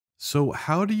So,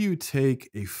 how do you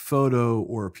take a photo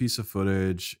or a piece of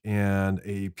footage and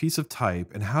a piece of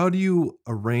type, and how do you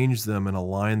arrange them and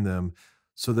align them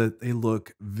so that they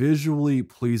look visually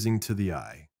pleasing to the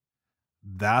eye?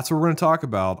 That's what we're going to talk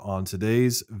about on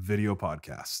today's video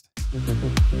podcast.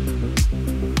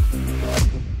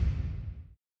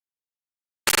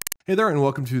 Hey there, and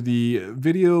welcome to the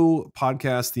video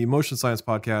podcast, the Emotion Science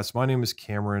Podcast. My name is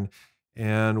Cameron,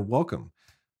 and welcome.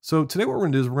 So, today, what we're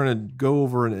going to do is we're going to go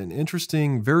over an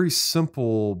interesting, very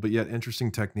simple, but yet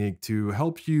interesting technique to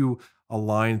help you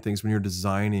align things when you're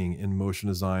designing in motion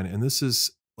design. And this is,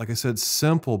 like I said,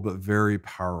 simple, but very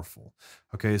powerful.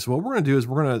 Okay, so what we're going to do is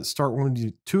we're going to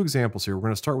do two examples here. We're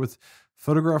going to start with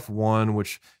photograph one,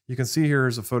 which you can see here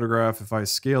is a photograph. If I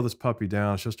scale this puppy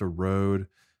down, it's just a road.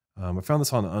 I found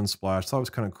this on Unsplash. Thought it was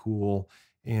kind of cool,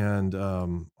 and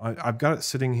I've got it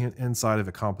sitting inside of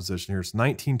a composition here. It's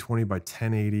 1920 by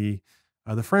 1080.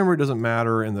 The frame rate doesn't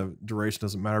matter, and the duration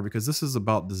doesn't matter because this is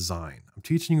about design. I'm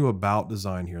teaching you about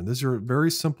design here, and these are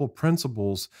very simple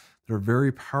principles that are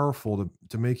very powerful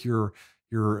to make your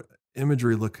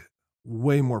imagery look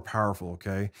way more powerful.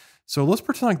 Okay, so let's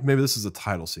pretend like maybe this is a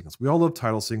title sequence. We all love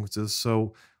title sequences,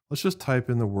 so let's just type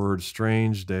in the word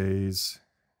 "strange days,"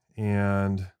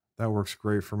 and that works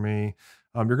great for me.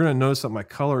 You're going to notice that my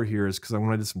color here is because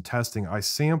when I did some testing, I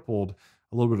sampled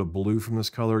a little bit of blue from this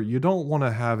color. You don't want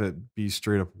to have it be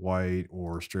straight up white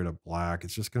or straight up black.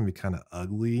 It's just going to be kind of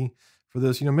ugly for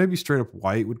this. Maybe straight up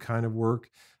white would kind of work.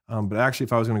 But actually,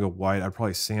 if I was going to go white, I'd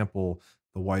probably sample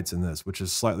the whites in this, which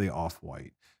is slightly off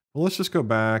white. Well, let's just go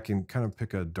back and kind of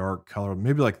pick a dark color,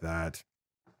 maybe like that.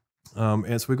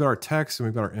 And so we've got our text and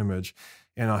we've got our image.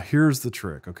 And here's the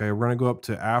trick. Okay. We're going to go up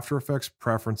to After Effects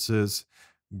Preferences,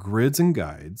 Grids and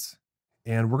Guides.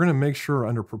 And we're going to make sure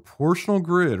under proportional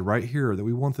grid right here that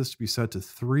we want this to be set to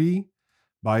 3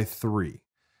 by 3.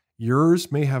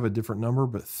 Yours may have a different number,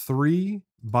 but 3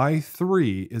 by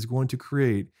 3 is going to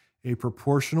create a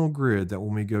proportional grid that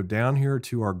when we go down here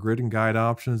to our grid and guide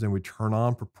options and we turn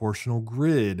on proportional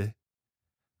grid,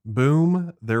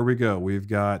 boom, there we go. We've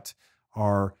got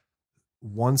our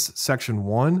section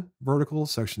one vertical,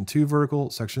 section two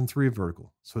vertical, section three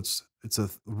vertical. So it's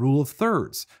a rule of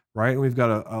thirds, right? And we've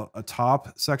got a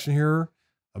top section here,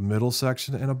 a middle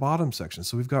section, and a bottom section.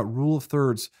 So we've got rule of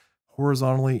thirds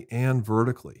horizontally and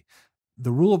vertically.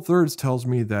 The rule of thirds tells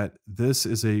me that this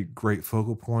is a great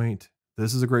focal point.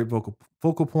 This is a great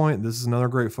focal point. This is another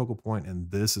great focal point, and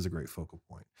this is a great focal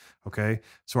point. Okay,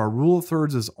 so our rule of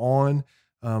thirds is on.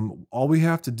 All we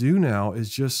have to do now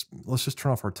is let's just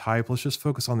turn off our type. Let's just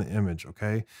focus on the image.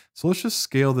 Okay. So let's just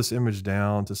scale this image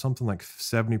down to something like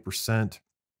 70%.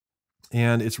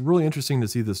 And it's really interesting to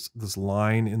see this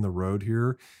line in the road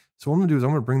here. So what I'm gonna do is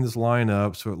I'm gonna bring this line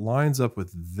up so it lines up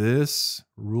with this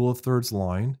rule of thirds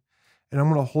line. And I'm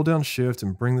gonna hold down shift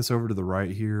and bring this over to the right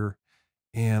here.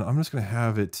 And I'm just gonna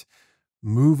have it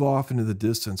move off into the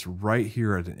distance right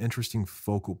here at an interesting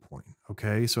focal point.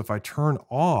 Okay. So if I turn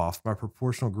off my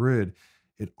proportional grid,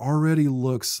 it already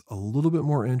looks a little bit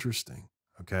more interesting.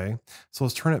 Okay. So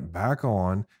let's turn it back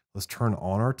on. Let's turn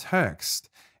on our text.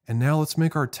 And now let's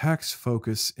make our text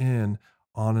focus in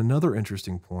on another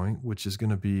interesting point, which is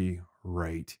going to be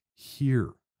right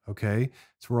here. Okay.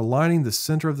 So we're aligning the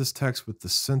center of this text with the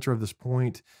center of this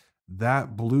point.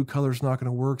 That blue color is not going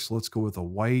to work. So let's go with a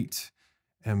white.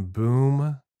 And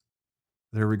boom,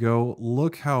 there we go.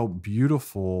 Look how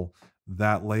beautiful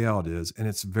that layout is. And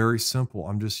it's very simple.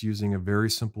 I'm just using a very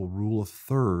simple rule of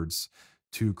thirds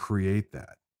to create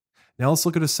that. Now let's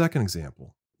look at a second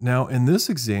example. Now in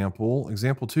this example,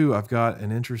 example two, I've got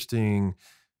an interesting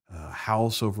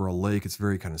house over a lake. It's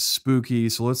very kind of spooky.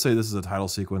 So let's say this is a title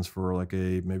sequence for like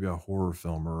maybe a horror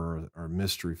film or a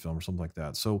mystery film or something like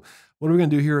that. So what are we going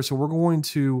to do here? So we're going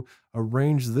to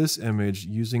arrange this image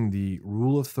using the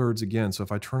rule of thirds again. So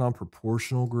if I turn on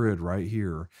proportional grid right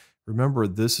here, remember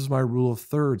this is my rule of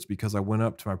thirds because I went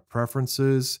up to my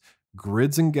preferences,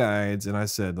 grids and guides, and I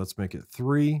said, let's make it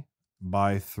 3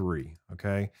 by 3.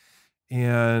 Okay.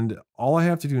 And all I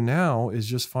have to do now is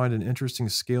just find an interesting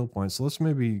scale point. So let's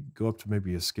maybe go up to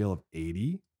maybe a scale of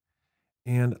 80.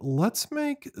 And let's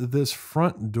make this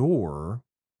front door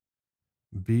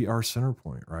be our center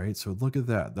point, right? So look at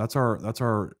that. That's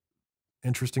our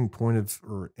interesting point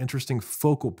or interesting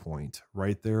focal point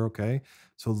right there. Okay.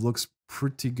 So it looks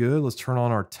pretty good. Let's turn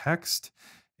on our text.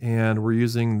 And we're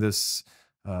using this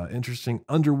interesting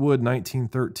Underwood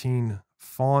 1913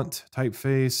 font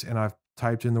typeface. And I've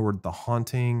typed in the word The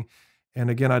Haunting. And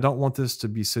again, I don't want this to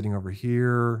be sitting over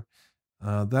here.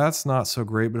 That's not so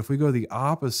great. But if we go the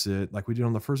opposite, like we did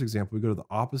on the first example, we go to the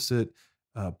opposite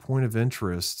point of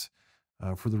interest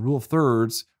for the rule of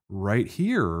thirds, right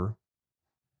here,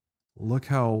 look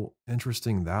how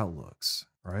interesting that looks,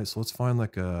 right? So let's find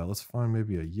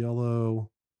maybe a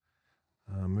yellow.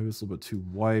 Maybe it's a little bit too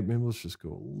white. Maybe let's just go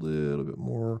a little bit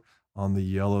more on the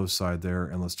yellow side there,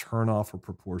 and let's turn off our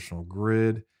proportional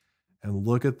grid. And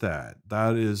look at that.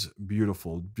 That is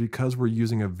beautiful because we're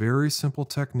using a very simple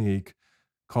technique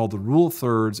called the rule of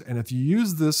thirds. And if you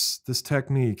use this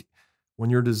technique when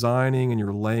you're designing and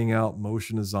you're laying out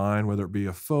motion design, whether it be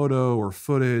a photo or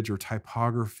footage or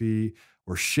typography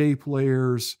or shape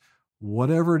layers,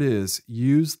 whatever it is,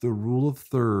 use the rule of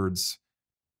thirds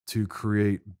to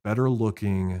create better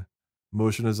looking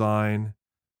motion design.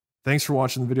 Thanks for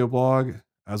watching the video blog.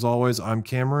 As always, I'm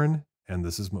Cameron, and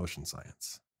this is Motion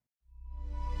Science.